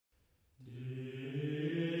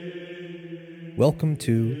Welcome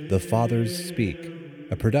to The Fathers Speak,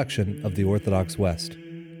 a production of the Orthodox West.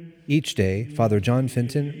 Each day, Father John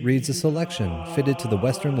Fenton reads a selection fitted to the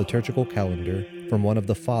Western liturgical calendar from one of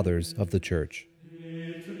the Fathers of the Church.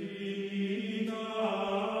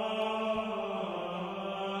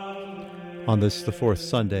 On this, the fourth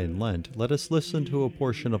Sunday in Lent, let us listen to a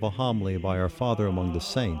portion of a homily by our Father among the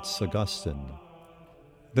Saints, Augustine.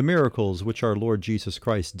 The miracles which our Lord Jesus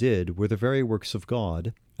Christ did were the very works of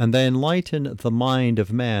God, and they enlighten the mind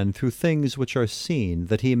of man through things which are seen,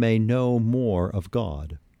 that he may know more of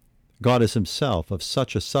God. God is himself of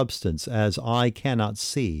such a substance as eye cannot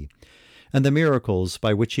see, and the miracles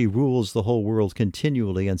by which he rules the whole world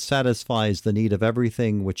continually and satisfies the need of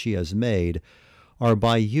everything which he has made are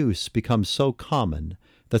by use become so common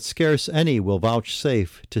that scarce any will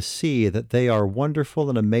vouchsafe to see that they are wonderful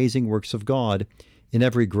and amazing works of God in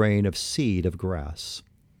every grain of seed of grass.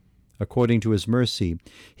 According to his mercy,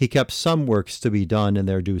 he kept some works to be done in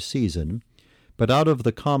their due season, but out of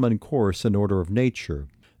the common course and order of nature,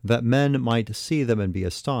 that men might see them and be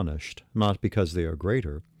astonished, not because they are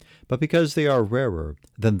greater, but because they are rarer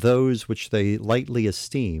than those which they lightly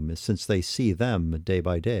esteem, since they see them day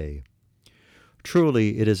by day.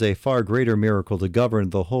 Truly, it is a far greater miracle to govern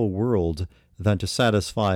the whole world than to satisfy